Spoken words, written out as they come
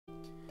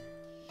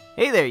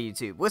Hey there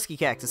YouTube,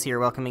 WhiskeyCactus here,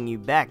 welcoming you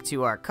back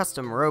to our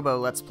custom Robo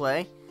Let's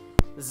Play.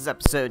 This is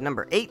episode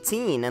number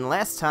 18, and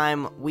last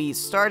time we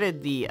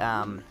started the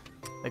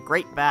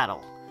Great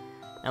Battle,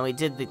 and we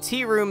did the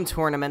Tea Room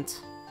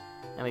Tournament,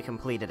 and we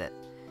completed it.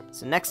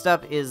 So next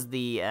up is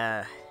the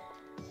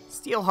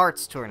Steel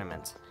Hearts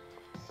Tournament.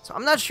 So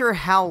I'm not sure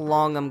how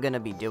long I'm gonna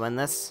be doing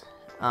this.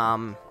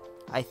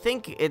 I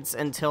think it's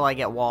until I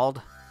get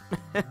walled,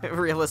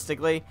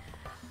 realistically.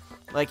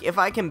 Like, if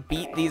I can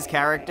beat these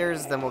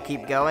characters, then we'll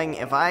keep going.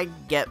 If I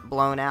get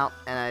blown out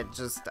and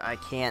I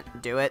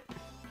can't do it,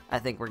 I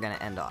think we're gonna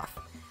end off.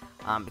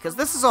 Because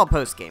this is all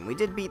post-game. We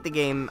did beat the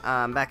game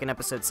back in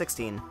episode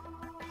 16,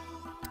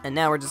 and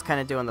now we're just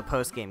kind of doing the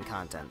post-game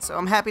content. So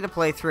I'm happy to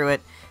play through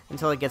it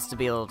until it gets to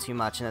be a little too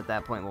much, and at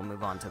that point we'll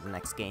move on to the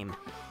next game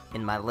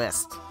in my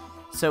list.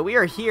 So we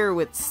are here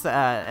with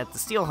at the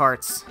Steel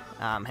Hearts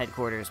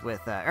headquarters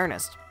with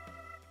Ernest.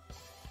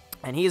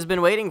 And he has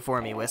been waiting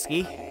for me,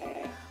 Whiskey.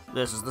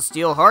 This is the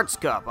Steel Hearts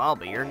Cup. I'll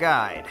be your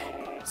guide.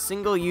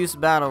 Single-use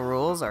battle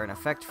rules are in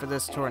effect for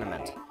this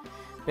tournament.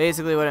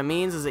 Basically what it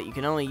means is that you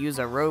can only use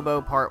a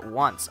Robo part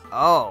once.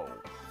 Oh,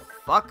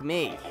 fuck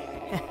me.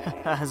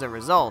 As a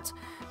result,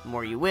 the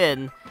more you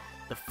win,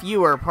 the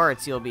fewer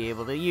parts you'll be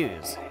able to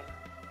use.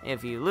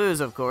 If you lose,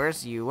 of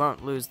course, you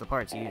won't lose the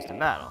parts you used in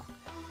battle.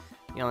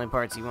 The only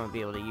parts you won't be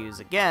able to use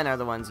again are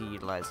the ones you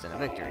utilized in a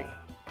victory.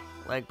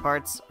 Leg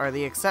parts are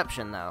the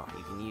exception, though.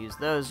 You can use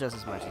those just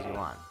as much as you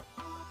want.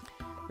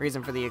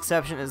 Reason for the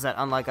exception is that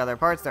unlike other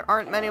parts, there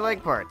aren't many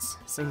leg parts.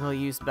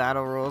 Single-use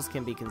battle rules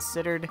can be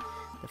considered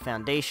the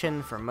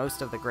foundation for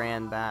most of the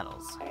grand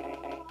battles.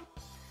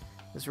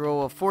 This rule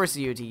will force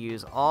you to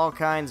use all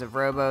kinds of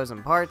robos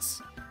and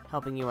parts,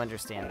 helping you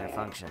understand their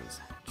functions.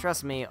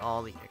 Trust me,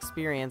 all the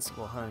experience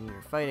will hone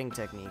your fighting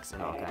techniques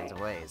in all kinds of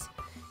ways.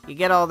 You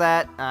get all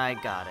that? I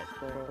got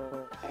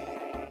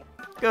it.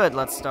 Good,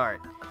 let's start.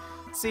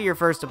 See your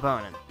first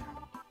opponent.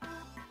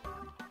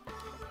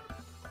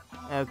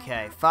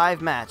 Okay,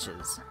 5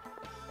 matches.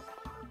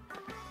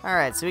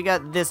 Alright, so we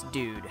got this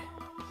dude.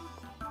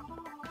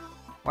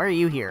 Why are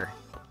you here?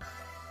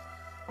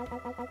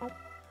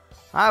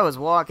 I was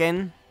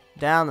walking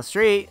down the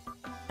street,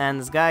 and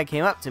this guy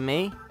came up to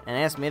me and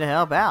asked me to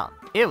help out.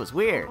 It was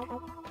weird.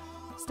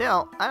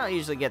 Still, I don't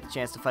usually get the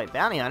chance to fight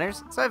bounty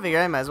hunters, so I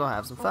figured I might as well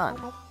have some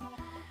fun.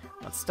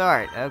 Let's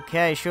start.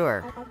 Okay,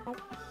 sure.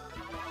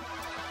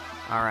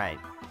 Alright.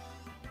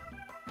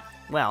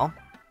 Well...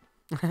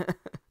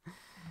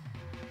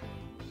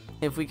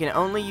 if we can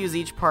only use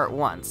each part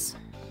once,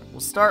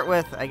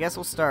 I guess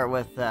we'll start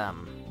with the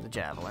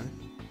javelin.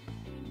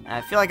 I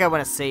feel like I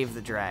want to save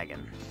the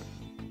dragon.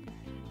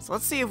 So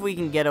let's see if we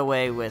can get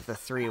away with a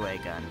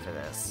 3-way gun for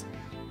this.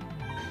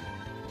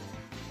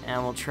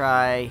 And we'll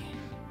try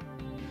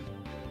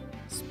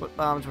split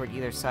bomb toward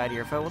either side of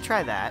your foe. We'll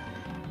try that.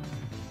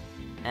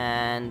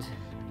 And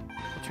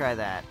we'll try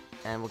that.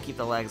 And we'll keep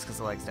the legs because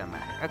the legs don't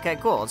matter. Okay,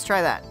 cool. Let's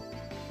try that.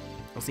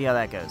 We'll see how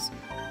that goes.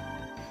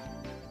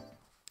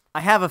 I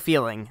have a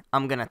feeling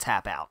I'm gonna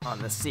tap out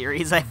on this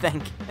series, I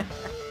think.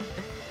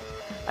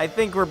 I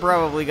think we're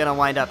probably gonna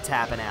wind up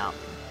tapping out.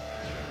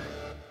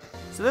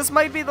 So this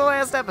might be the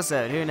last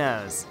episode, who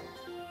knows?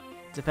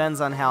 Depends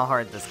on how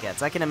hard this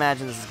gets. I can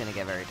imagine this is gonna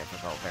get very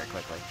difficult very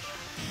quickly.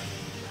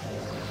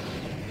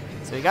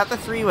 So we got the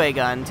 3-way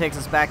gun, takes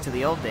us back to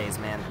the old days,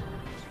 man.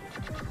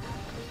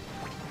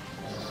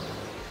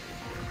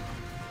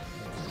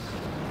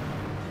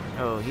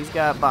 Oh, he's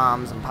got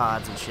bombs and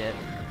pods and shit.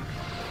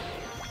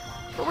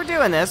 But we're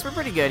doing this. We're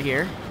pretty good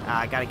here.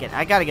 I gotta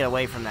get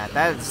away from that.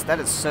 That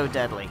is so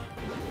deadly.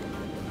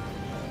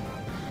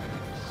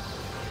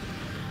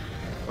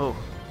 Oh.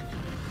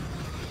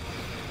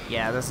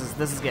 Yeah, this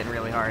is getting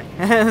really hard.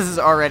 This is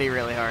already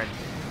really hard.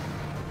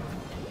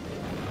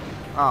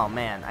 Oh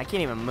man, I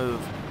can't even move.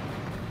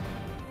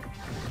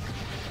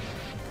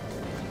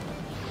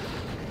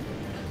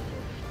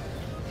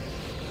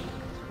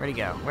 Where'd he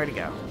go? Where'd he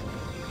go?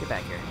 Get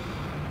back here.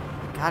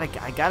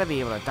 I gotta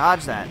be able to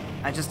dodge that.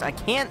 I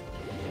can't.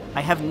 I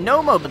have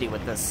no mobility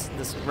with this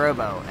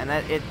Robo, and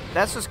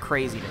that's just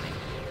crazy to me.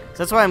 So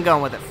that's why I'm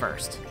going with it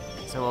first.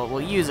 So we'll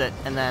use it,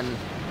 and then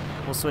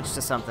we'll switch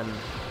to something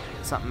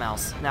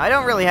else. Now I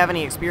don't really have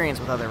any experience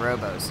with other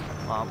Robos.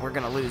 Well, we're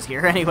gonna lose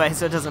here anyway,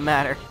 so it doesn't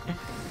matter.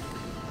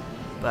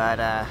 But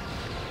I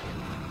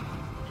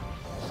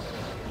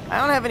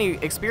don't have any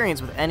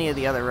experience with any of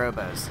the other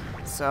Robos,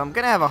 so I'm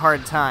gonna have a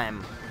hard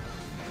time.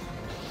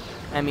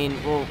 I mean,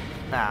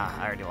 I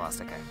already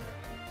lost. Okay.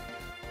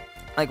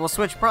 Like, we'll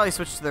probably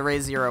switch to the Ray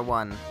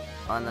 01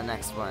 on the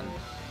next one.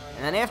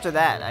 And then after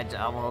that,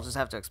 I'll just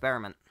have to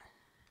experiment.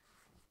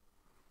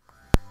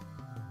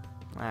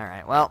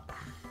 Alright, well.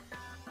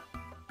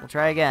 We'll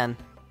try again.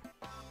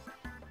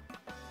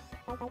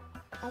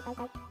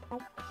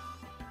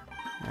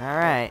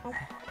 Alright.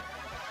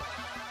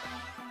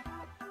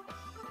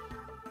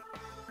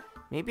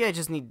 Maybe I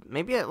just need...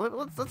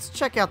 let's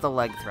check out the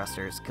leg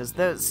thrusters, because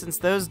since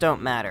those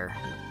don't matter,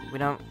 we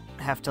don't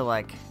have to,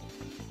 like...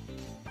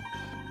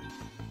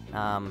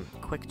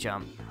 quick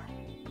jump.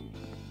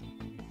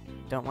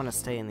 don't want to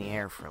stay in the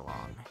air for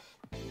long.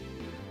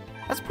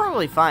 That's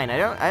probably fine. I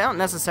don't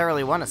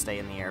necessarily want to stay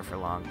in the air for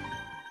long.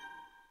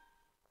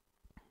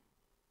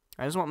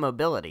 I just want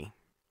mobility.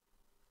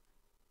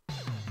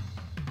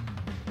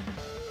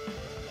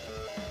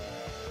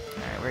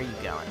 Alright, where are you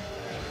going?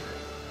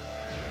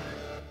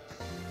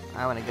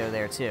 I want to go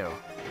there too.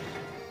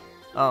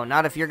 Oh,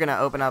 not if you're gonna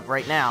open up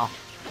right now.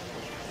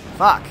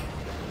 Fuck!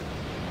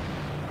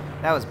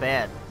 That was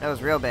bad. That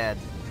was real bad.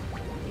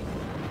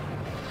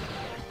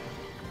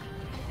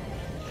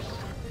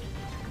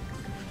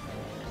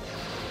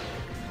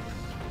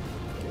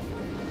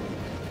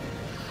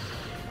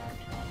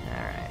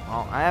 Alright,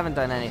 well, I haven't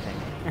done anything.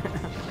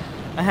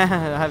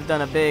 I've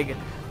done a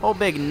whole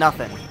big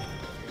nothing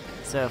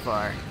so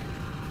far.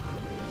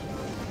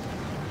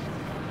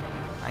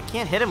 I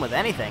can't hit him with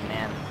anything,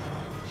 man.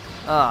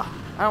 Ugh,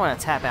 I don't want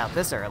to tap out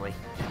this early.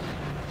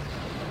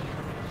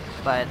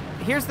 But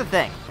here's the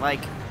thing,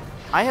 like,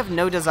 I have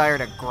no desire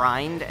to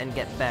grind and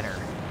get better.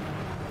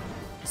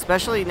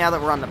 Especially now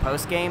that we're on the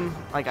post-game,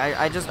 like,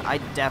 I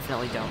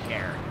definitely don't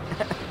care.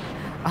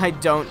 I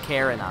don't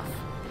care enough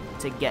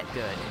to get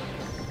good.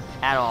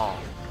 At all.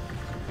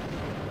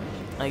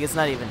 Like, it's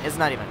not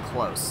even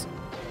close.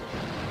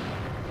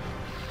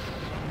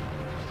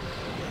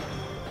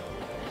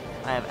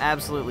 I have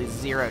absolutely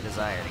zero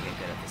desire to get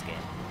good at this game.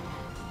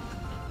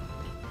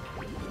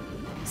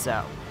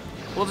 So,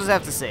 we'll just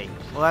have to see.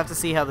 We'll have to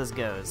see how this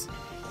goes.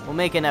 We'll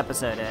make an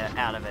episode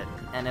out of it,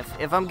 and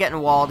if I'm getting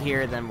walled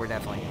here, then we're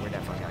definitely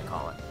gonna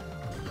call it.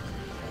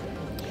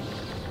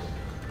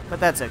 But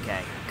that's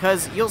okay,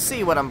 cause you'll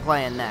see what I'm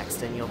playing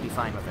next, and you'll be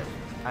fine with it.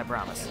 I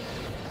promise.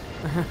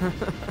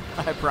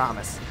 I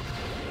promise.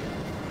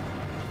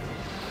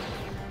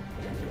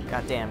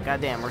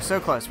 Goddamn, we're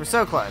so close, we're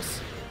so close.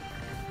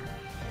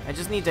 I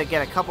just need to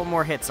get a couple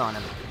more hits on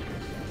him.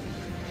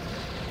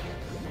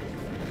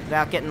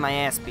 Without getting my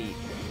ass beat.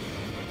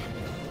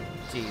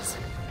 Jeez.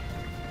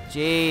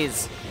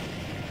 Jeez.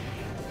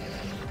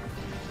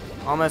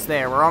 Almost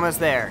there, we're almost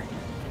there.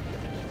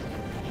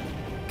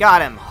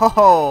 Got him! Ho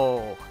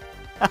ho!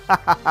 Ha ha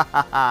ha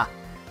ha ha!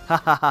 Ha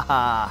ha ha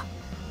ha!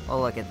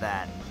 Well, look at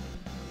that.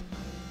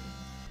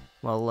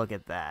 Well, look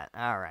at that.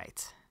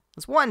 Alright.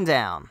 It's one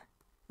down.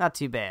 Not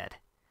too bad.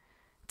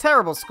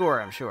 Terrible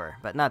score, I'm sure,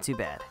 but not too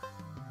bad.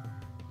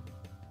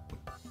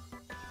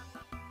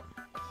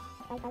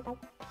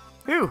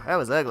 Whew, that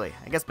was ugly.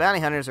 I guess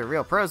bounty hunters are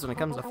real pros when it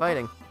comes to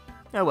fighting.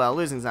 Oh well,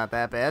 losing's not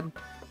that bad.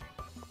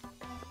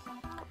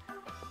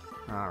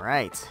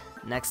 Alright.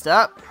 Next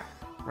up,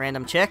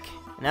 random chick.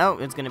 No,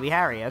 it's gonna be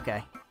Harry,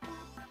 okay.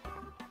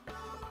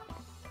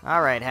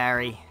 Alright,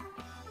 Harry.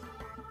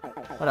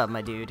 What up,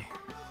 my dude?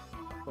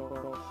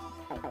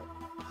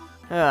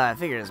 I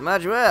figured as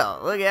much.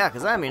 Well, look out,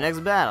 because I'm your next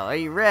battle. Are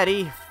you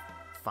ready?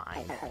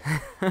 Fine.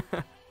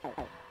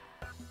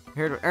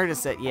 Heard us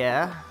said,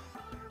 yeah.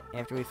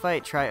 After we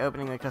fight, try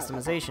opening the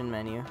customization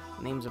menu.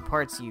 Names of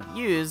parts you've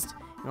used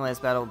in the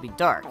last battle will be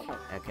dark.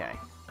 Okay.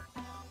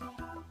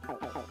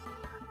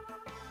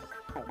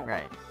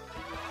 Right.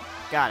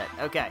 Got it.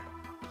 Okay.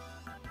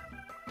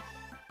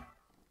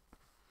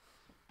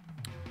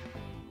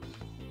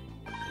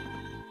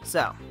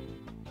 So.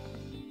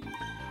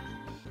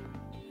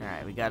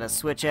 Alright, we gotta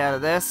switch out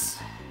of this.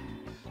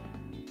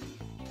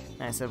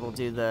 I said we'll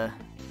do the...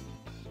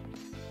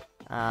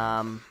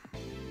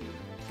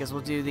 guess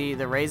we'll do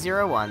the Ray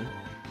 01.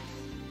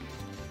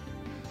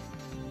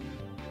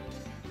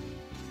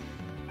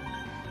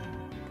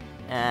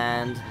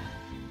 And the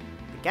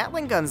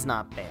Gatling gun's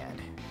not bad.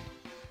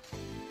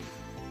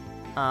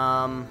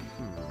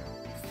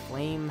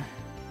 Flame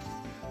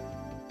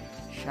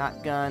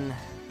shotgun.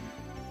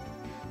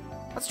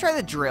 Let's try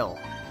the drill.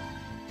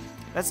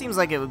 That seems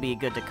like it would be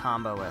good to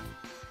combo with.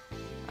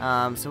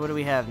 So what do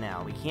we have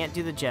now? We can't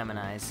do the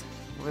Geminis.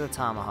 What are the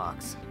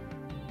Tomahawks?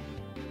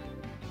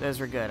 Those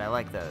were good. I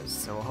like those.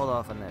 So we'll hold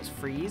off on those.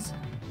 Freeze.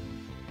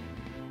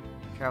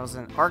 Travels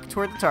an arc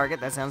toward the target.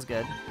 That sounds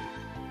good.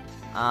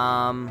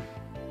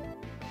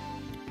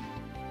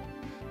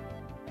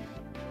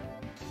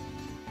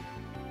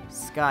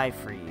 Sky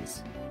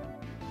Freeze.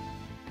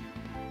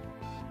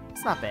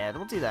 It's not bad.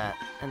 We'll do that.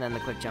 And then the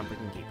quick jump we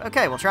can keep.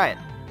 Okay, we'll try it.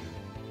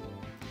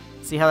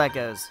 See how that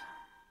goes.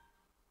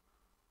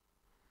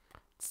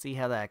 See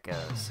how that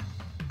goes.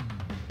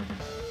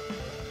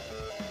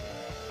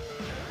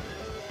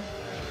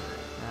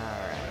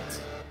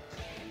 Alright.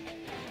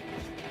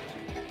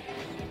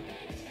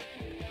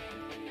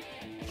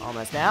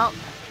 Almost out.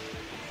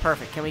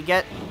 Perfect. Can we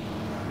get...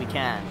 We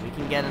can. We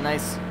can get a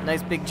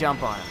nice big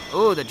jump on him.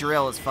 Ooh, the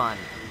drill is fun.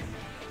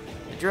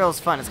 The drill is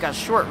fun. It's got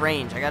short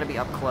range. I gotta be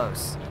up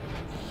close.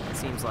 It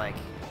seems like.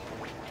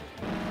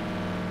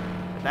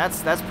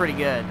 That's pretty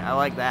good. I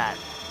like that.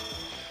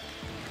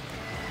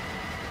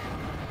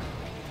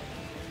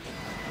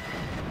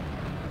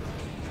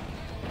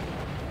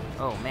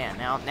 Oh man,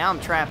 now I'm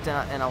trapped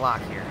in a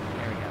lock here.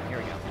 Here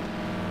we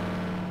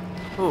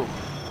go. Ooh,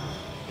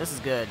 this is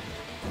good.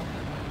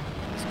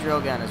 This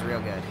drill gun is real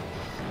good.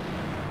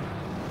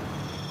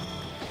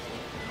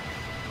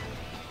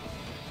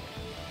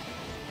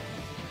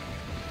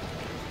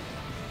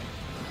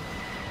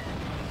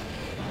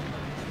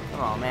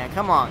 Come on, man.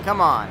 Come on, come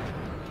on.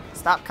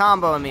 Stop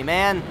comboing me,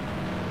 man.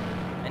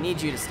 I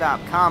need you to stop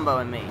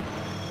comboing me.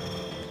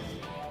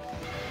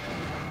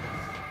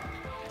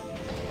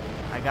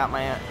 I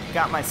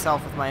got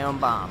myself with my own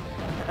bomb.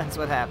 That's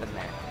what happened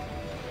there.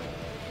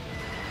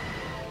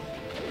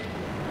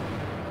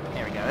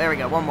 There we go. There we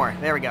go. One more.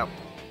 There we go.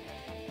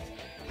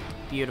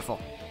 Beautiful.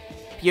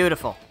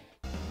 Beautiful.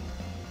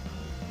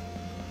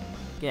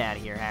 Get out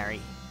of here,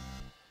 Harry.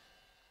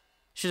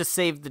 Should have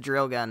saved the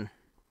drill gun.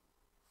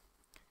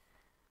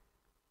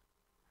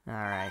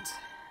 Alright.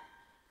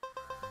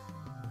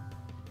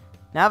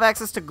 Now I have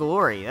access to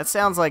glory. That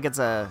sounds like it's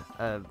a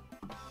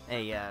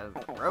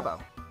Robo.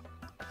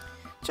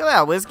 Chill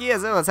out, Whiskey.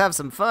 Let's have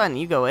some fun.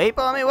 You go ape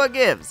on me? What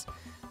gives?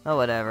 Oh,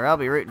 whatever. I'll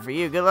be rooting for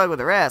you. Good luck with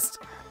the rest.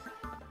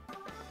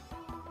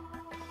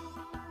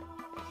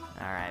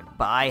 Alright,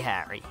 bye,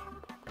 Harry.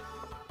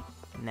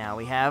 Now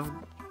we have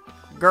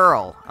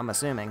girl, I'm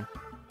assuming.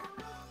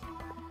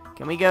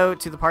 Can we go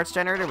to the parts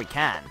generator? We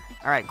can.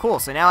 Alright, cool.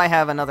 So now I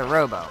have another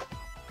Robo.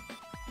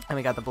 And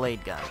we got the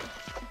blade gun.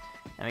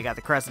 And we got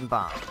the crescent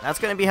bomb. That's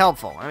going to be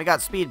helpful. And we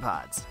got speed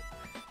pods.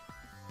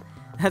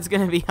 That's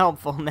going to be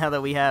helpful now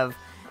that we have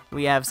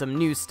some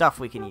new stuff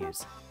we can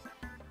use.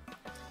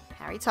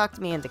 Harry talked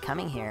me into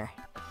coming here.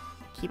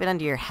 Keep it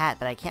under your hat,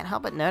 but I can't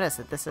help but notice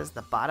that this is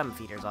the bottom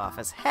feeder's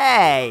office.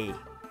 Hey!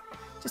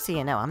 Just so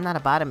you know, I'm not a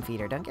bottom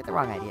feeder. Don't get the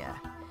wrong idea.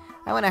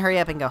 I want to hurry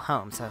up and go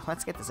home, so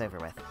let's get this over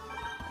with.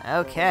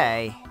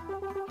 Okay.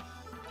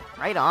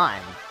 Right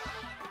on.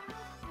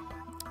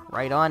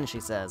 Right on, she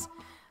says.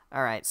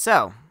 Alright,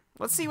 so,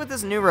 let's see what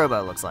this new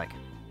Robo looks like.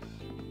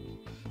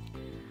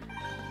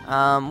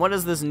 What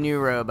is this new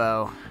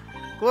Robo?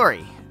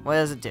 Glory. What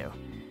does it do?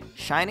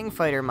 Shining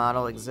fighter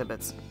model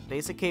exhibits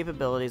basic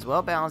capabilities.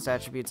 Well-balanced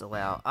attributes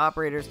allow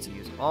operators to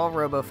use all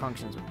Robo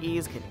functions with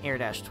ease. Can air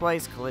dash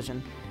twice.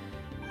 Collision.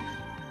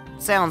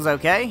 Sounds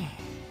okay.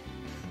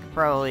 Could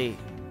probably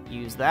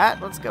use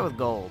that. Let's go with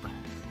gold.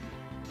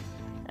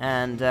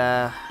 And,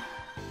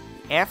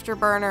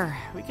 Afterburner,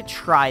 we could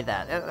try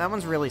that. That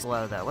one's really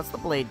slow, though. What's the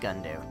blade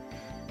gun do?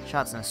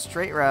 Shots in a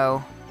straight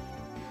row.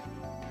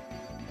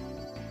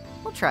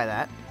 We'll try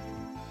that.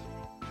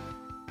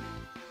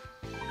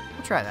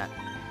 We'll try that.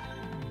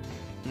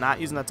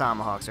 Not using the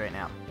tomahawks right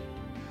now.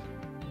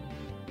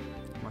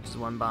 Launches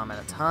one bomb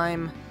at a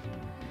time.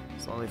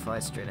 Slowly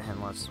flies straight ahead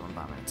and launches one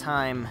bomb at a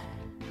time.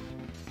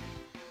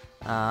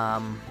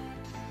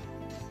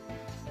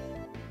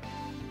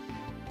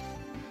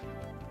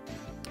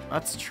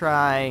 Let's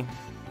try...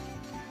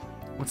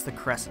 What's the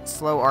crescent?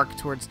 Slow arc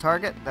towards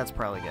target? That's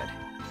probably good.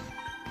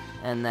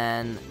 And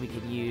then we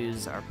could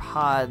use our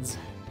pods.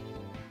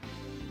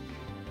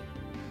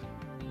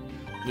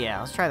 Yeah,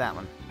 let's try that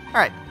one.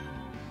 Alright.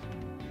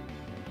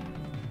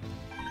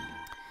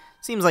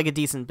 Seems like a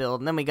decent build.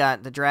 And then we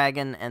got the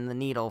dragon and the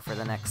needle for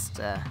the next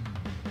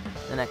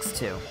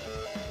two.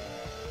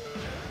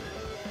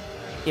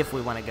 If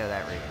we want to go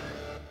that route.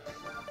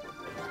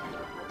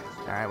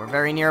 Alright, we're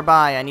very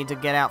nearby. I need to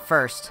get out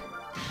first.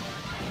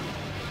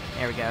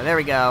 There we go, there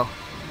we go.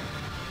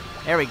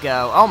 There we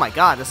go. Oh my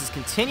god, this is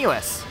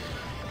continuous.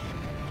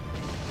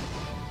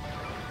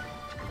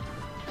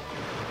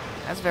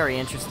 That's very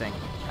interesting.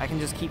 I can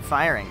just keep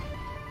firing.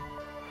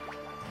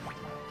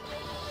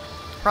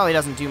 Probably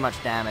doesn't do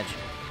much damage.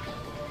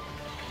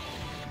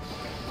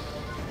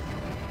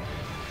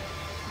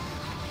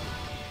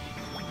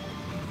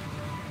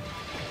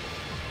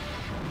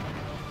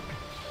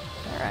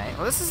 Alright,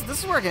 well this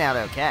is working out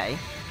okay.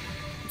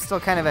 I'm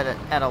still kind of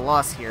at a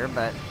loss here,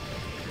 but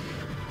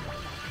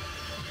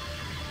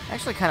I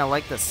actually kind of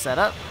like this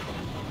setup.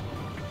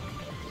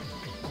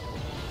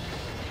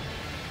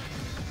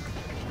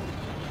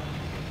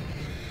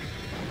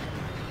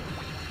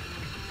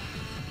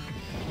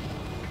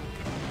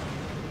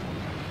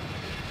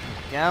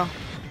 There we go.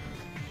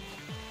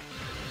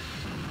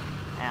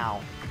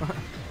 Ow.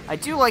 I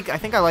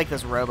think I like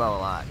this Robo a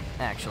lot,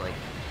 actually.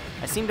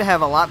 I seem to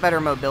have a lot better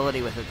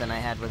mobility with it than I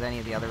had with any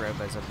of the other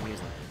Robos I've been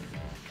using.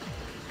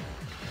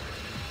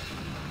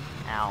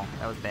 Ow,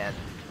 that was bad.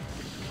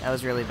 That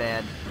was really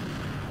bad.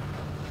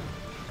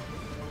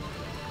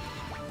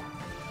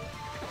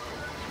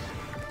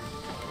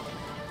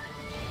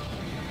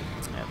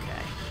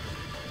 Okay.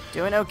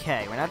 Doing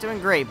okay. We're not doing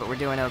great, but we're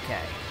doing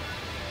okay.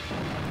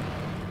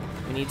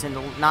 We need to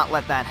not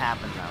let that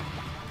happen, though.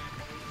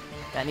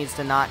 That needs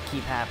to not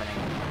keep happening.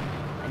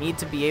 I need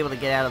to be able to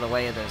get out of the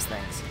way of those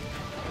things.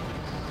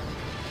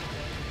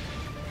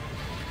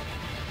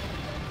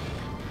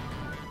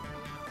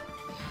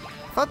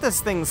 I thought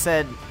this thing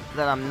said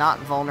that I'm not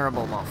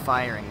vulnerable while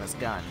firing this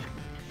gun.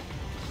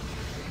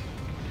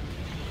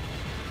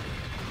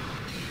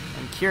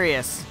 I'm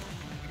curious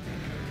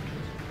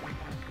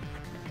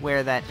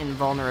where that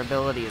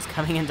invulnerability is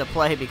coming into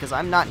play because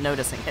I'm not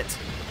noticing it.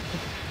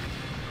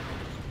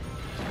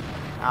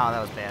 Oh,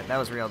 that was bad. That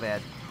was real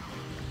bad.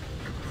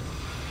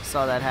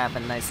 Saw that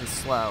happen nice and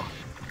slow.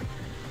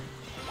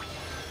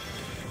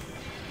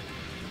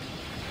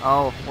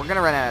 Oh, we're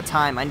gonna run out of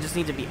time. I just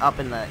need to be up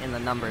in the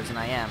numbers, and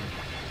I am.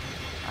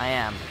 I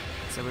am.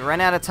 So we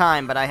run out of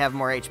time, but I have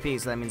more HP,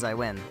 so that means I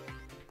win.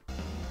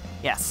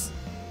 Yes.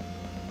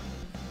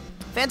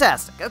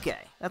 Fantastic. Okay,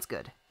 that's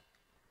good.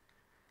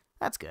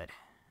 That's good.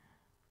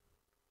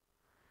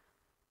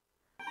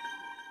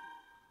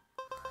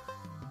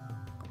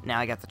 Now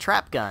I got the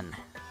trap gun.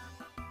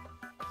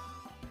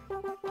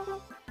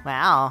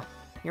 Wow,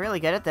 you're really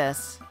good at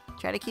this.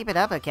 Try to keep it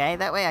up, okay?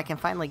 That way I can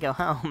finally go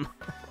home.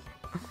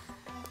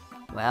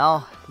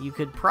 Well, you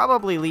could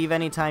probably leave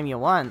anytime you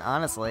want,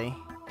 honestly.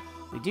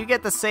 We do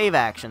get the save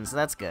action, so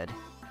that's good.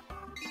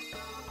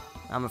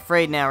 I'm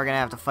afraid now we're gonna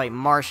have to fight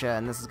Marcia,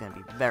 and this is gonna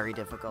be very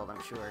difficult,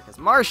 I'm sure, because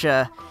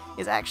Marcia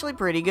is actually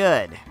pretty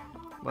good.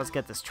 Let's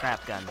get this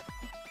trap gun.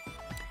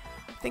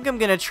 I think I'm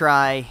gonna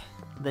try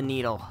the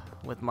needle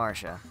with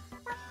Marcia.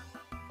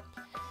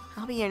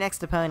 I'll be your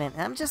next opponent.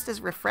 I'm just as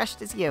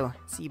refreshed as you,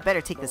 so you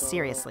better take this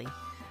seriously.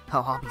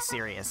 Oh, I'll be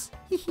serious.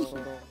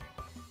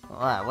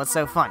 Well, what's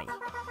so funny?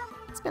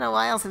 It's been a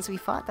while since we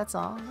fought, that's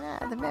all.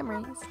 The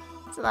memories.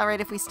 Is it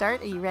alright if we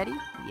start? Are you ready?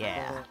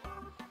 Yeah.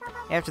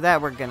 After that,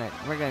 we're gonna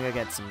go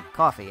get some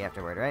coffee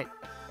afterward, right?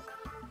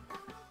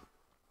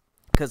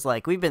 Because,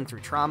 like, we've been through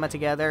trauma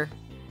together.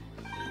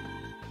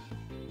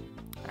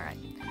 Alright.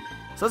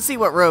 So let's see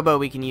what Robo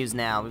we can use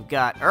now. We've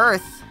got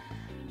Earth.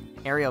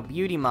 Aerial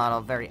beauty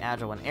model, very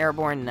agile and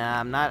airborne.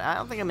 Nah, I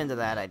don't think I'm into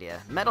that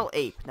idea. Metal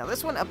ape. Now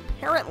this one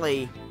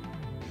apparently,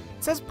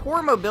 it says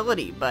poor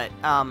mobility, but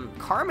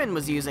Carmen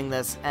was using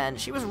this and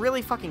she was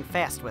really fucking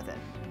fast with it.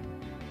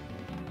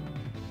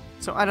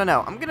 So I don't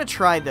know. I'm gonna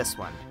try this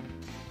one.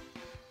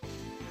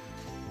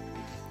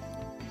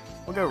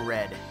 We'll go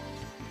red.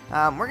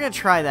 We're gonna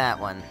try that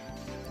one.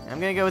 I'm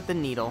gonna go with the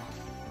needle.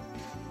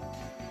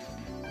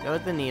 Go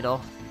with the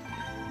needle.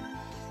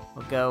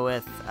 We'll go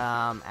with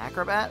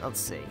acrobat.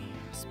 Let's see.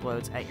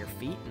 Explodes at your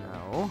feet.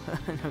 No.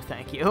 No,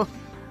 thank you.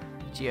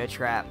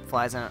 Geotrap.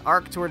 Flies in an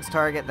arc towards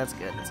target. That's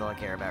good. That's all I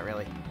care about,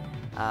 really.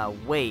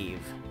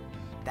 Wave.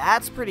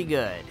 That's pretty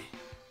good.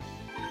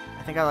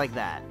 I think I like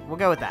that. We'll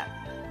go with that.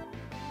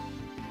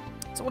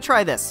 So we'll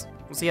try this.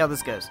 We'll see how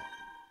this goes.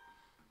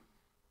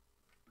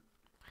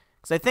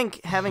 Because I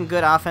think having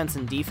good offense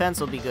and defense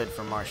will be good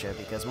for Marcia,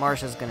 because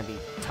Marcia's going to be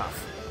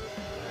tough.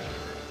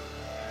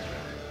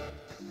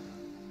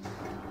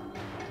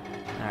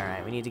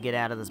 Alright, we need to get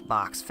out of this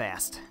box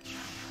fast.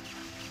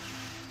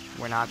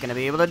 We're not going to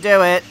be able to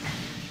do it.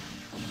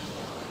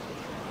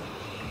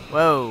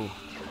 Whoa.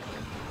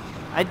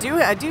 I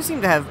do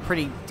seem to have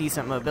pretty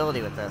decent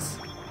mobility with this.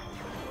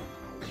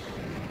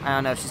 I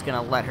don't know if she's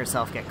going to let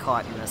herself get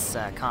caught in this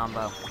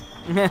combo.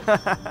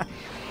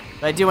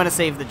 But I do want to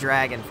save the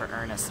dragon for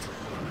Ernest.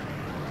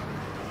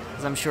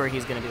 Because I'm sure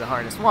he's going to be the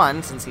hardest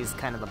one, since he's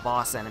kind of the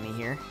boss enemy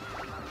here.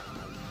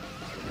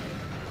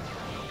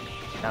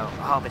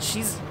 Oh, but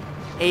she's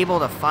able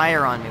to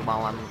fire on me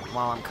while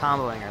I'm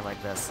comboing her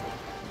like this.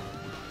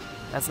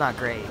 That's not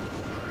great.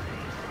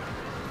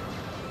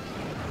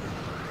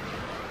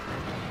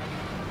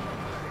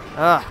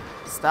 Ugh,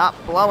 stop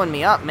blowing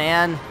me up,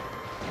 man.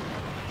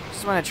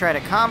 Just want to try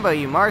to combo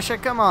you, Marcia.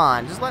 Come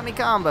on, just let me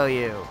combo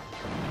you.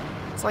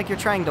 It's like you're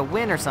trying to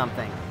win or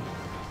something.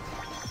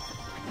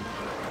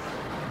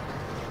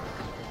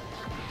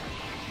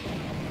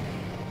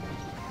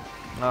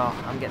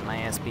 Oh, I'm getting my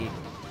ass beat.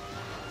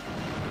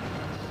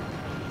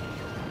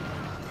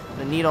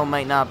 The needle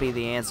might not be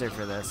the answer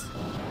for this.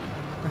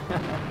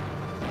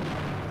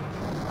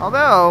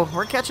 Although,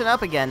 we're catching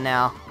up again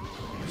now.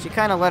 She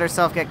kind of let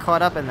herself get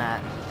caught up in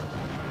that.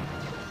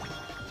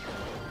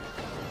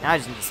 Now I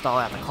just need to stall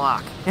out the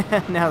clock.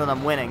 Now that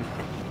I'm winning.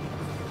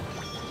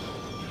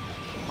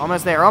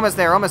 Almost there, almost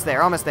there, almost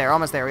there, almost there,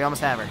 almost there. We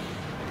almost have her.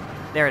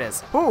 There it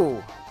is.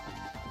 Ooh!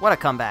 What a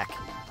comeback.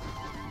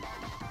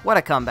 What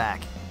a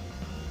comeback.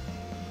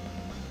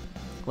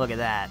 Look at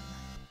that.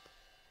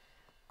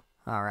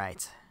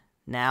 Alright.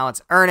 Now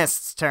it's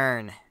Ernest's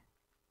turn.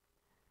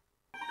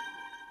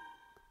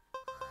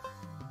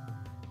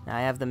 Now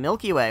I have the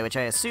Milky Way, which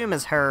I assume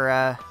is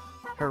her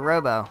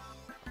Robo.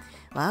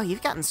 Wow,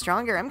 you've gotten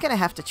stronger. I'm gonna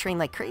have to train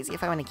like crazy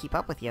if I want to keep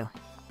up with you.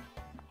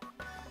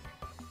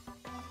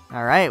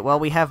 Alright, well,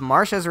 we have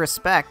Marcia's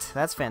respect.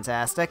 That's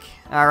fantastic.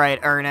 Alright,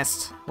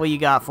 Ernest, what you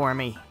got for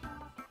me?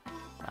 Oh,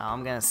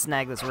 I'm gonna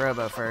snag this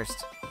Robo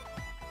first.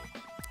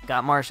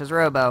 Got Marcia's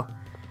Robo.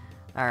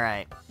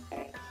 Alright.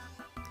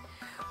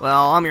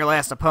 Well, I'm your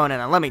last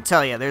opponent, and let me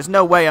tell you, there's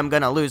no way I'm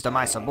gonna lose to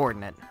my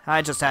subordinate.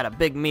 I just had a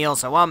big meal,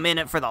 so I'm in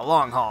it for the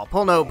long haul.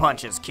 Pull no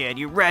punches, kid.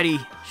 You ready?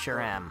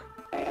 Sure am.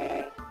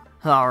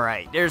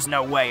 Alright, there's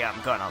no way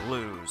I'm gonna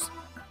lose.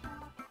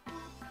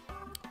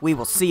 We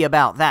will see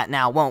about that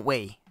now, won't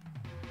we?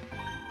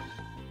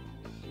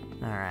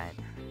 Alright.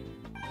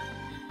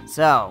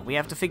 So, we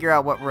have to figure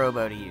out what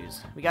Robo to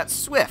use. We got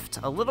Swift,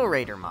 a little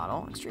raider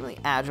model, extremely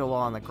agile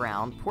while on the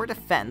ground, poor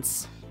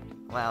defense,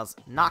 allows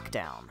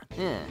knockdown.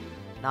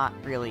 Not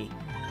really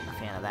a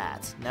fan of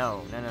that.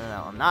 No,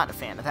 I'm not a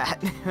fan of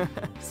that.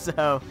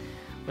 So,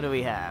 what do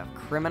we have?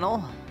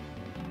 Criminal,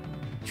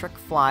 Trick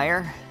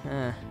Flyer,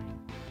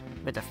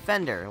 the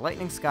Defender,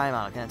 Lightning Sky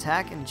model, can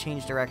attack and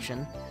change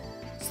direction,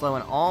 slow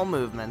in all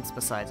movements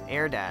besides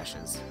air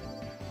dashes.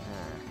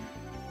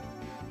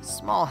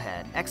 Small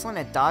head. Excellent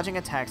at dodging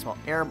attacks while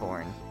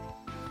airborne.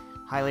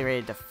 Highly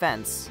rated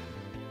defense.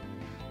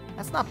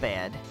 That's not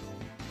bad.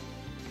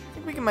 I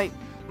think we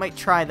might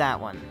try that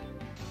one.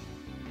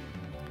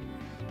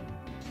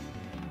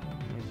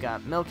 We've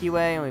got Milky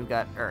Way and we've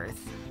got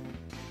Earth.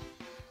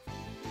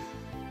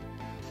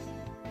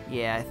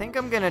 Yeah, I think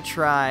I'm gonna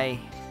try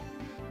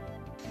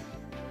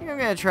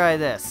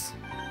this.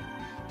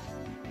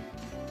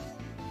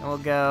 And we'll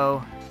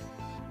go...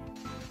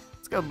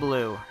 Let's go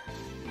blue.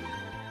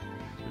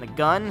 And the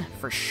gun,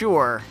 for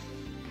sure,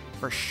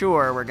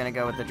 we're gonna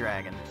go with the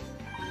dragon.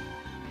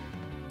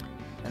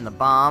 And the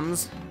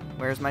bombs,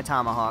 where's my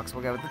tomahawks?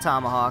 We'll go with the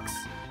tomahawks.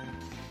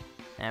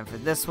 And for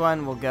this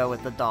one, we'll go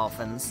with the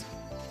dolphins.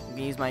 I'm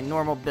gonna use my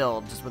normal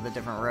build, just with a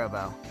different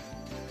robo.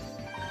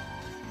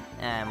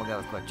 And we'll go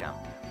with quick jump.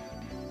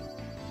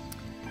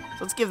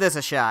 So let's give this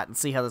a shot and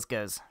see how this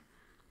goes.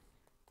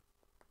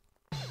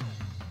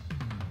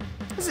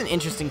 This is an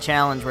interesting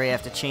challenge where you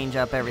have to change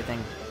up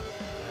everything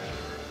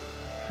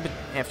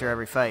after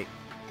every fight.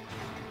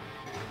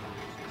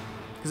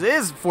 Because it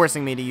is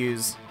forcing me to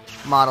use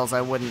models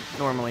I wouldn't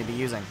normally be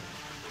using.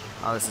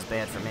 Oh, this is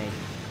bad for me.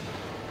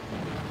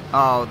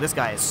 Oh, this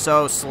guy is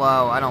so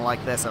slow. I don't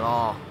like this at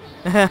all.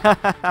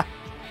 Well,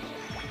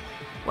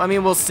 I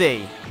mean, we'll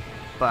see.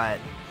 But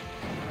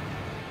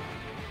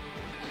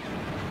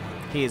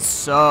he is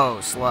so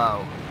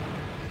slow.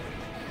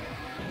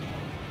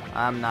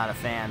 I'm not a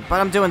fan.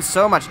 But I'm doing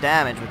so much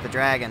damage with the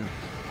dragon.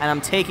 And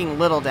I'm taking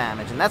little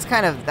damage. And that's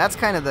kind of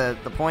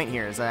the point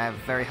here, is that I have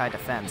very high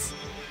defense.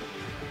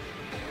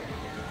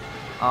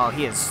 Oh,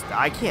 he is...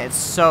 I can't... It's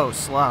so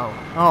slow.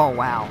 Oh,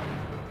 wow.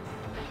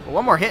 Well,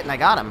 one more hit and I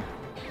got him.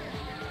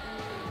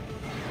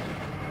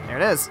 There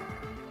it is.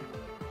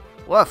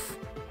 Woof.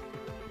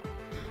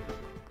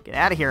 Get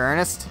out of here,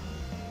 Ernest.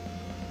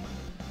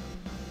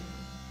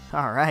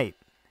 Alright.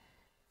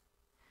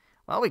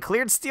 Well, we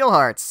cleared Steel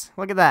Hearts.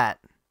 Look at that.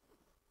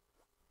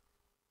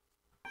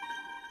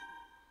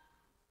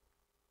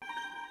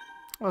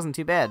 Wasn't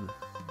too bad.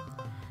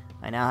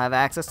 I now have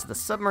access to the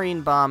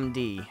Submarine Bomb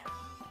D.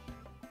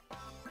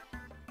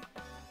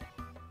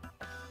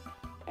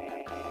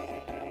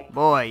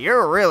 Boy,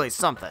 you're really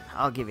something.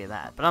 I'll give you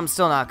that. But I'm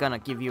still not gonna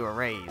give you a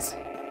raise.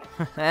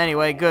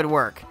 Anyway, good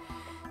work.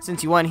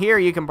 Since you won here,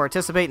 you can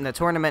participate in the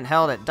tournament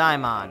held at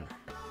Daimon.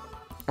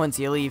 Once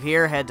you leave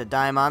here, head to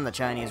Daimon, the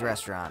Chinese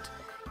restaurant.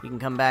 You can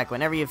come back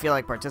whenever you feel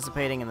like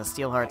participating in the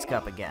Steel Hearts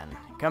Cup again.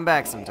 Come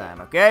back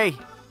sometime, okay?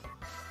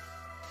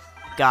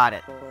 Got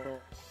it.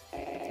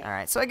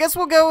 Alright, so I guess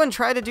we'll go and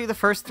try to do the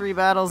first 3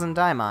 battles in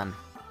Daimon.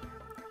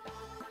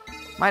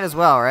 Might as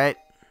well, right?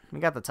 We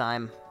got the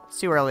time. It's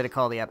too early to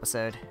call the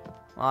episode.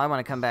 Well, I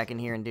want to come back in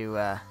here and do,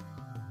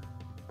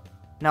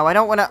 No, I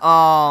don't want to...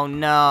 Oh,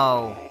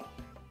 no.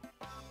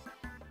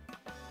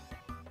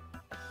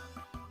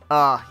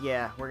 Oh,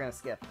 yeah, we're gonna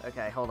skip.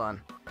 Okay, hold on.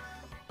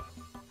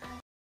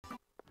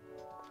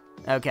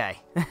 Okay.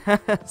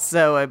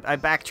 So, I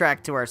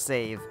backtracked to our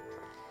save.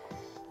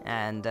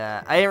 And,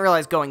 I didn't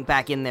realize going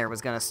back in there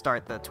was gonna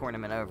start the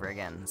tournament over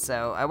again.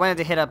 So, I wanted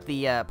to hit up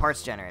the,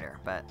 parts generator,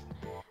 but...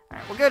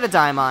 Alright, we'll go to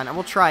Daimon, and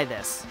we'll try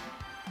this.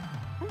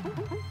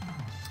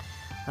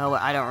 Oh,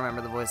 I don't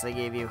remember the voice I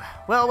gave you.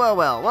 Well, well,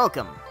 well,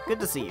 welcome. Good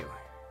to see you.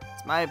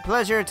 It's my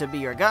pleasure to be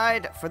your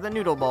guide for the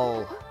Noodle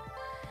Bowl.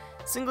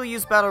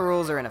 Single-use battle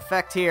rules are in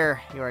effect here.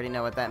 You already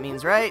know what that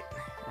means, right?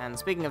 And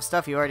speaking of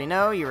stuff you already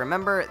know, you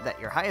remember that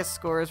your highest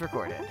score is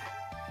recorded.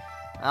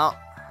 Well,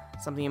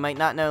 something you might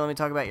not know, let me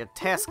talk about your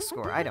task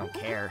score. I don't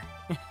care.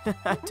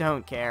 I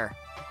don't care.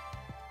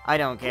 I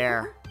don't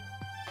care.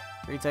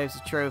 3 types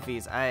of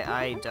trophies.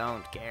 I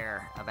don't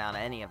care about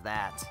any of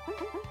that.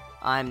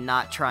 I'm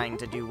not trying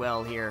to do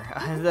well here.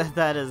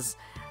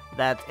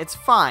 It's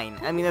fine.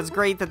 I mean, it's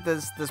great that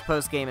this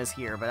post game is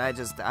here, but I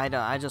just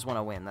want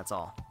to win. That's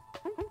all.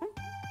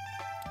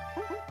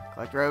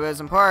 Collect robos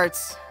and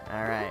parts.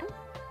 All right,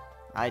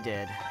 I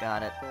did.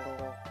 Got it.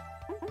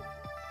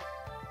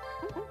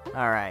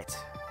 All right,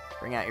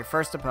 bring out your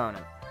first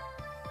opponent.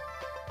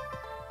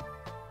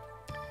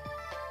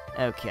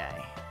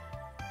 Okay.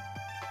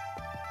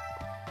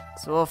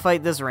 So we'll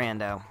fight this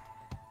rando.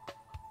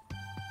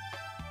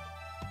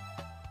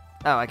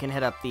 Oh, I can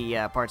hit up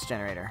the parts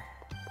generator.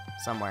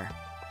 Somewhere.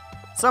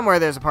 Somewhere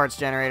there's a parts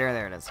generator.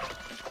 There it is.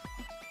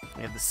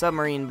 We have the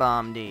Submarine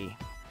Bomb D.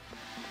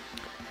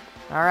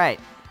 Alright.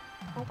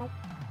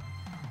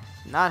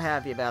 Not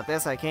happy about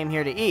this. I came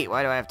here to eat.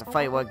 Why do I have to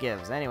fight what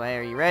gives? Anyway,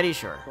 are you ready?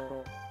 Sure.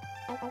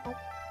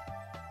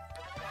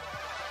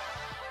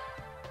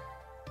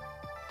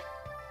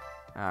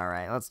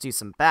 Alright, let's do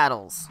some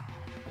battles.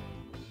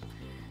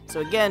 So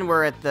again,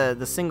 we're at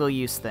the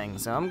single-use thing,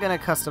 so I'm going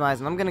to customize,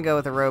 and I'm going to go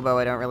with a Robo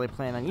I don't really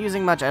plan on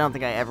using much. I don't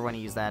think I ever want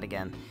to use that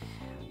again.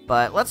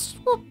 But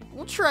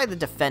we'll try the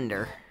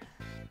Defender.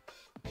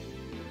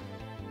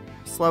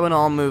 Slow in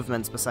all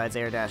movements besides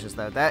air dashes,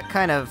 though. That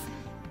kind of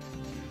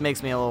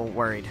makes me a little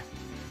worried.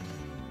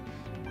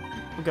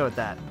 We'll go with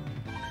that.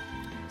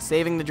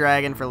 Saving the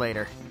dragon for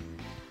later.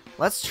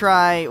 Let's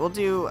try, we'll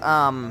do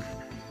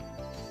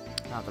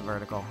Not the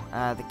vertical.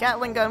 The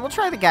Gatling gun. We'll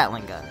try the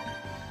Gatling gun.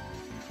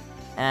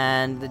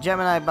 And the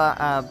Gemini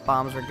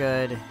bombs were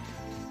good.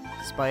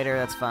 Spider,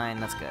 that's fine.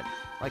 That's good.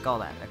 Like all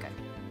that. Okay.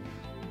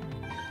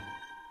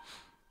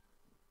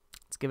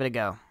 Let's give it a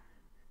go.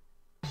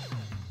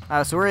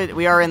 Oh, so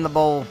we are in the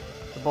bowl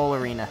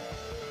arena.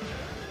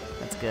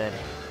 That's good.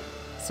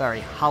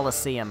 Sorry,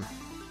 Coliseum.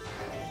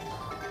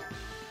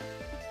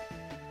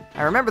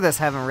 I remember this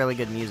having really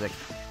good music.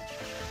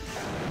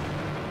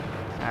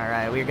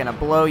 Alright, we're gonna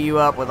blow you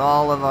up with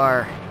all of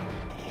our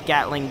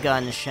Gatling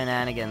gun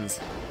shenanigans.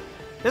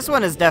 This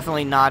one is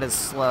definitely not as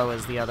slow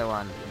as the other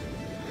one.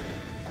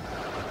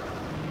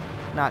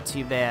 Not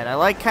too bad. I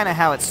like kind of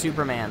how it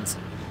Supermans.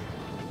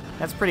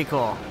 That's pretty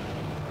cool.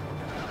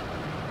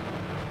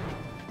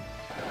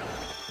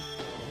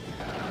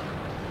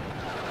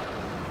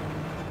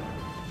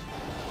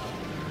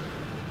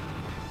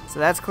 So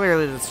that's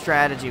clearly the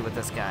strategy with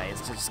this guy, is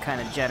to just kind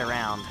of jet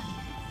around,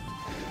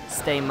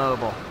 stay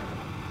mobile,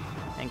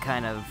 and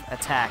kind of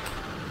attack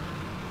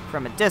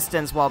from a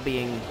distance while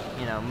being,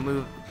 you know,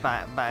 moved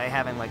by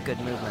having like good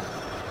movement.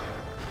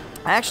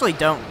 I actually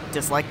don't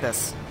dislike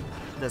this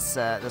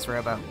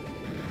Robo.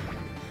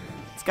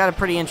 It's got a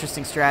pretty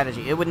interesting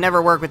strategy. It would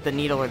never work with the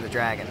needle or the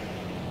dragon.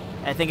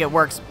 I think it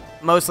works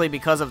mostly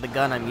because of the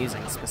gun I'm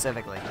using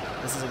specifically.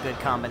 This is a good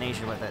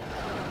combination with it.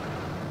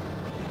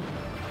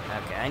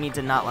 Okay, I need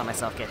to not let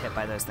myself get hit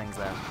by those things,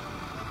 though.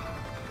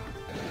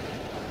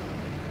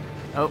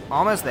 Oh,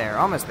 almost there,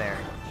 almost there.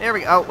 There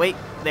we go. Oh, wait.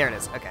 There it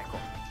is. Okay, cool.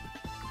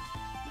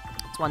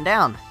 It's one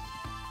down.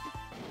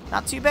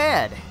 Not too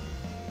bad.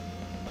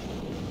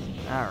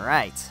 All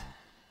right.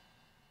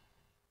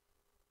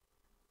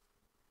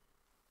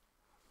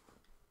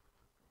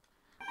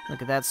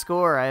 Look at that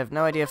score. I have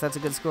no idea if that's a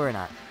good score or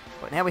not.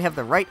 But now we have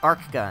the right arc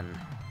gun.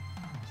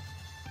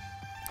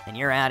 And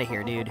you're out of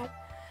here, dude.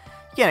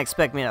 You can't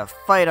expect me to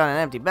fight on an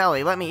empty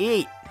belly. Let me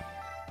eat.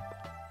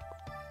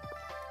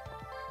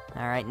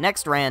 Alright,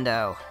 next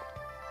rando.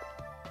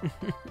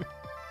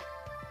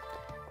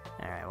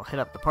 Alright, we'll hit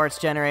up the parts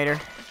generator.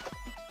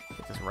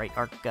 Get this right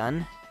arc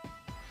gun.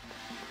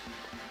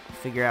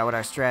 Figure out what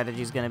our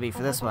strategy is going to be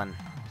for this one.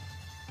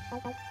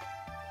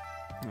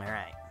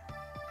 Alright.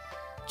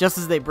 Just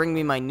as they bring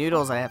me my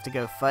noodles, I have to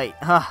go fight.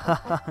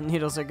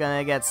 Noodles are going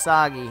to get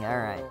soggy.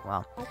 Alright,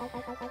 well.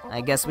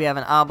 I guess we have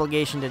an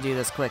obligation to do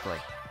this quickly.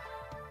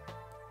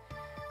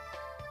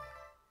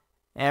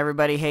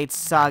 Everybody hates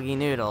soggy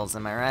noodles,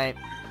 am I right?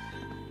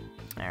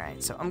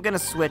 Alright, so I'm gonna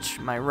switch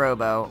my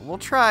Robo. We'll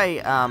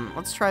try,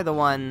 let's try the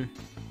one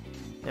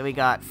that we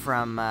got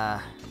from,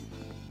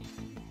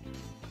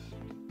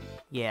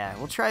 yeah,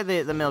 we'll try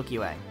the Milky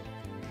Way.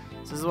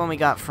 So this is the one we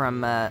got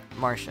from,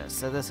 Marcia.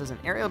 So this is an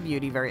aerial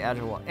beauty, very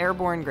agile while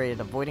airborne, great at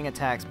avoiding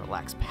attacks, but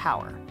lacks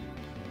power.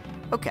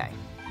 Okay.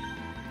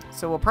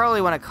 So we'll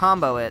probably want to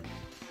combo it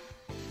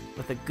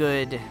with a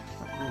good,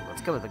 ooh,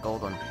 let's go with the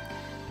gold one.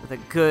 With a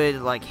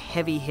good, like,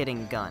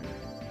 heavy-hitting gun.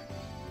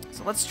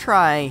 So let's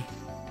try,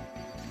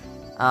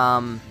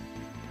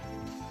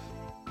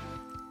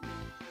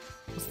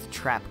 what's the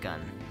trap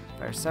gun?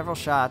 Fire several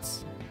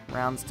shots,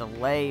 rounds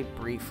delay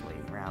briefly,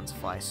 rounds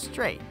fly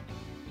straight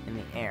in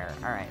the air.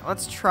 Alright,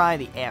 let's try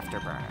the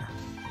afterburner.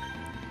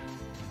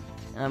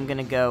 And I'm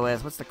gonna go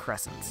with, what's the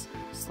crescents?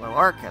 Slow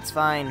arc, that's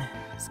fine.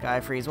 Sky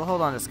freeze, we'll hold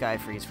on to sky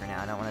freeze for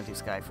now. I don't want to do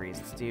sky freeze.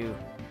 Let's do,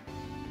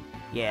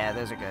 yeah,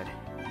 those are good.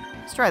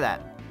 Let's try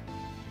that.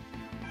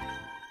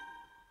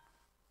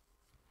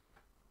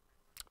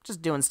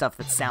 Just doing stuff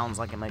that sounds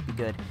like it might be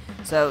good.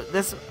 So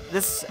this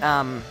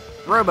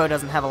Robo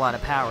doesn't have a lot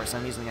of power, so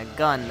I'm using a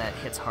gun that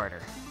hits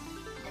harder.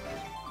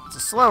 It's a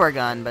slower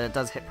gun, but it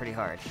does hit pretty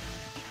hard.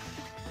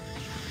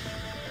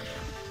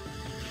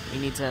 We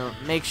need to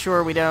make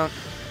sure we don't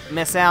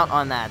miss out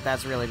on that.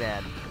 That's really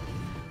bad.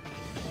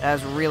 That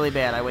was really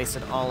bad. I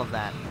wasted all of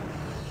that.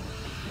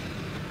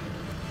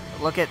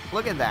 Look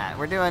at that.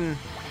 We're doing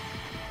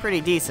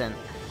pretty decent.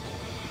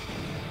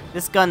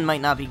 This gun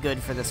might not be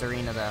good for this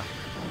arena, though,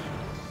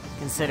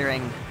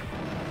 considering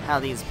how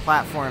these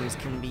platforms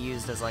can be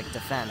used as, like,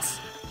 defense.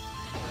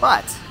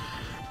 But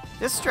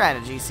this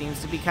strategy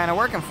seems to be kind of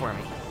working for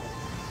me.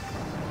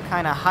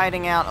 Kind of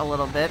hiding out a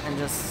little bit and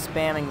just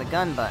spamming the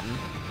gun button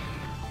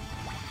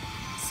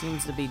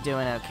seems to be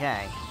doing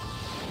okay.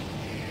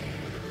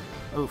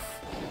 Oof.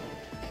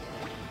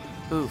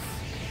 Oof.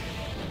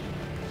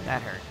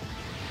 That hurt.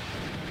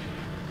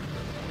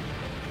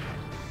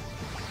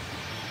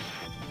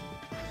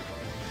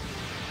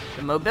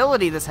 The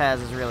mobility this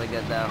has is really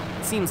good, though.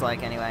 It seems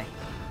like, anyway.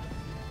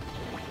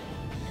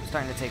 I'm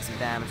starting to take some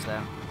damage,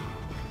 though.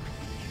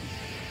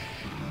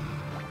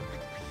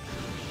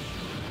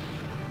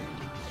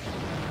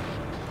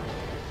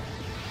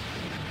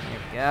 There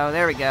we go,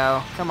 there we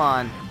go. Come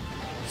on.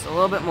 Just a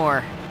little bit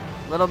more.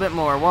 A little bit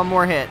more. One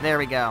more hit. There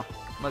we go.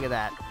 Look at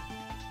that.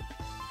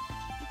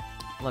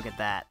 Look at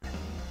that.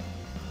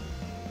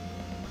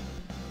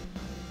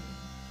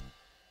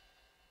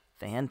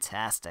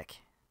 Fantastic.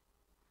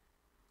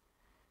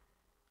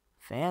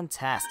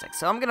 Fantastic.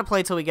 So I'm going to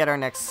play till we get our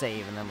next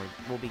save, and then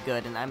we'll be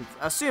good. And I'm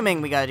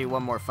assuming we got to do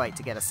one more fight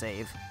to get a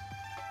save.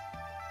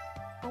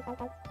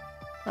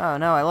 Oh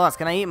no, I lost.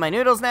 Can I eat my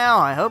noodles now?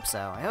 I hope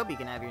so. I hope you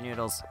can have your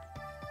noodles.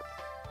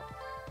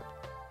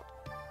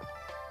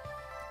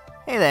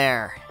 Hey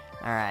there.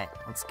 Alright,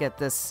 let's get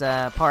this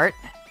part.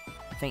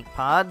 Faint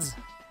pods.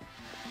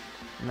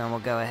 And then we'll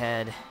go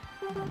ahead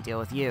and deal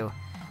with you.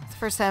 It's the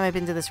first time I've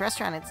been to this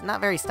restaurant. It's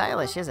not very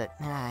stylish, is it?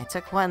 I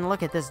took one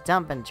look at this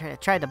dump and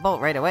tried to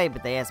bolt right away,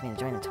 but they asked me to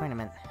join the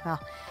tournament. Well,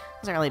 I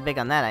wasn't really big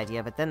on that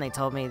idea, but then they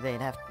told me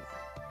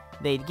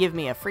they'd give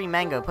me a free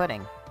mango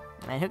pudding.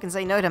 And who can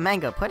say no to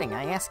mango pudding,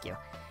 I ask you?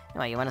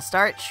 Anyway, you want to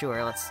start?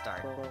 Sure, let's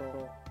start.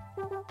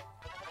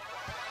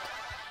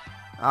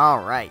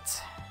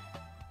 Alright.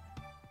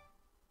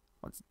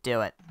 Let's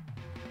do it.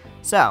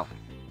 So.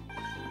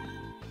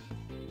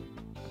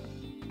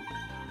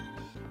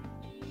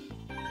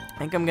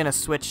 I think I'm gonna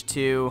switch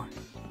to...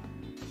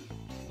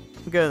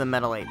 go to the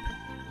Metal Ape.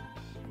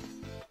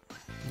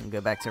 And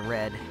go back to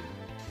red.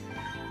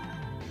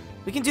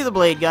 We can do the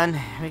blade gun.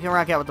 We can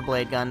rock out with the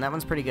blade gun. That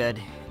one's pretty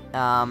good.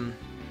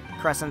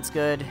 Crescent's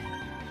good.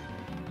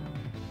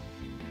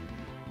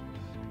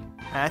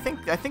 And I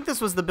think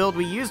this was the build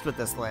we used with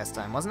this last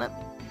time, wasn't it?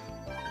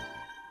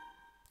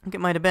 I think it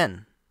might have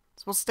been.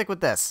 So we'll stick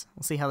with this.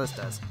 We'll see how this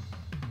does.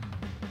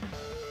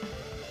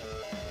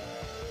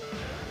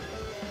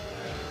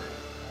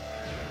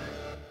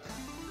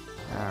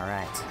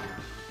 Alright.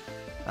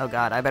 Oh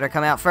god, I better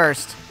come out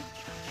first.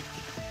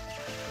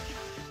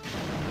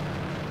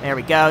 There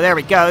we go, there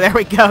we go, there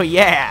we go,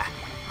 yeah!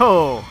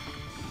 Oh!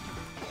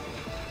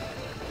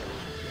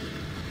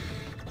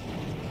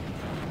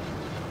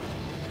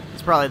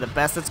 It's probably the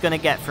best it's gonna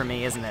get for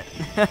me, isn't it?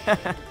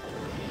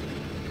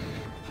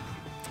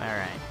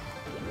 Alright.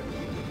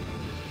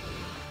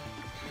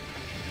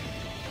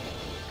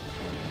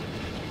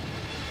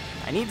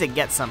 I need to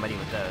get somebody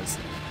with those,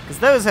 because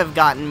those have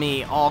gotten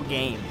me all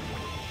game.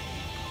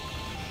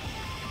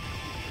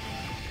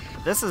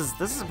 This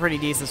is a pretty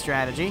decent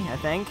strategy, I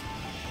think.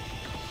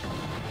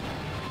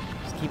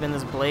 Just keeping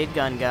this blade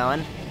gun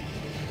going.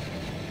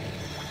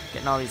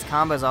 Getting all these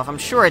combos off. I'm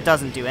sure it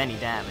doesn't do any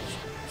damage.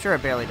 I'm sure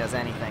it barely does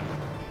anything.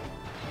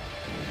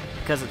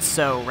 Because it's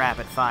so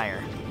rapid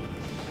fire.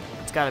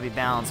 It's got to be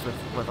balanced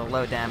with a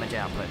low damage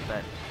output,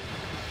 but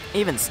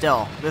even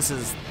still, this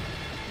is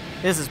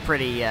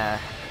pretty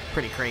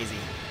pretty crazy.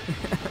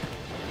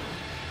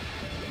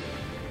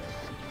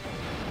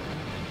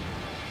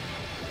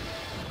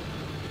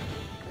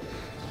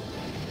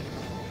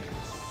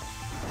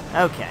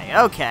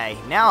 Okay.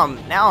 Now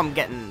I'm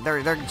getting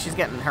she's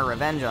getting her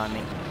revenge on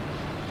me.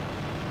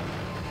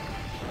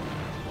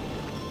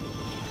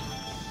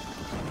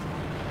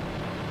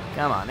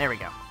 Come on, there we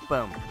go.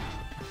 Boom.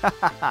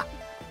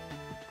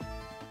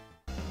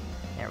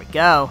 There we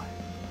go.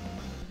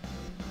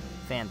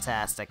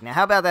 Fantastic. Now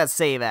how about that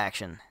save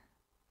action?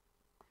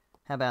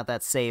 How about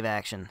that save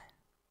action?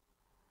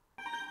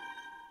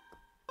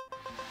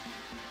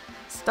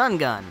 Stun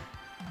gun.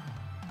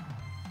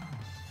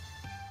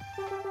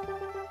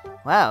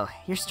 Wow,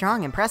 you're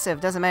strong,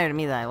 impressive. Doesn't matter to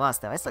me that I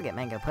lost, though. I still get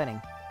mango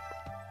pudding.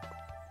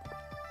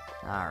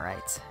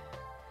 Alright.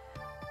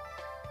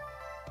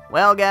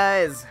 Well,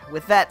 guys,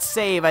 with that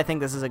save, I think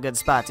this is a good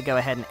spot to go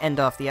ahead and end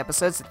off the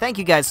episode. So thank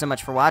you guys so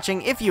much for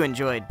watching. If you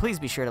enjoyed, please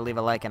be sure to leave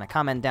a like and a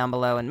comment down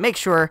below, and make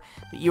sure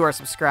that you are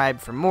subscribed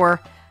for more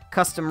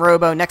Custom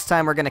Robo. Next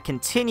time, we're going to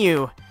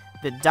continue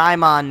the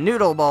Daimon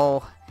Noodle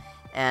Bowl.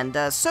 And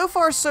so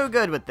far, so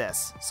good with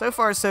this. So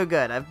far, so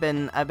good. I've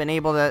been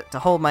able to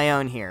hold my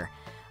own here.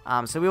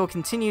 So we will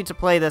continue to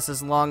play this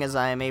as long as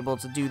I am able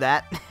to do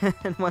that.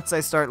 And once I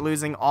start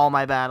losing all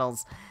my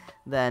battles,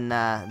 then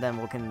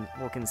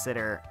we'll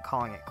consider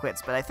calling it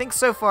quits. But I think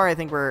so far, I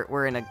think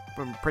we're in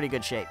pretty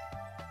good shape.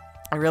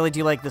 I really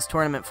do like this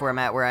tournament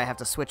format where I have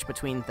to switch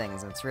between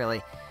things.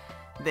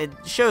 It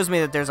shows me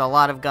that there's a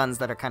lot of guns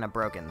that are kind of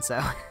broken.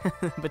 So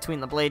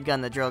between the blade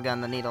gun, the drill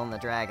gun, the needle, and the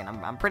dragon,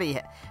 I'm pretty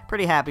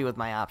happy with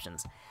my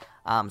options.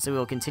 So we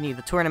will continue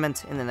the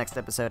tournament in the next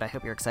episode. I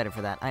hope you're excited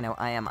for that. I know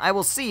I am. I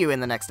will see you in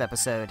the next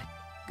episode.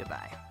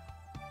 Goodbye.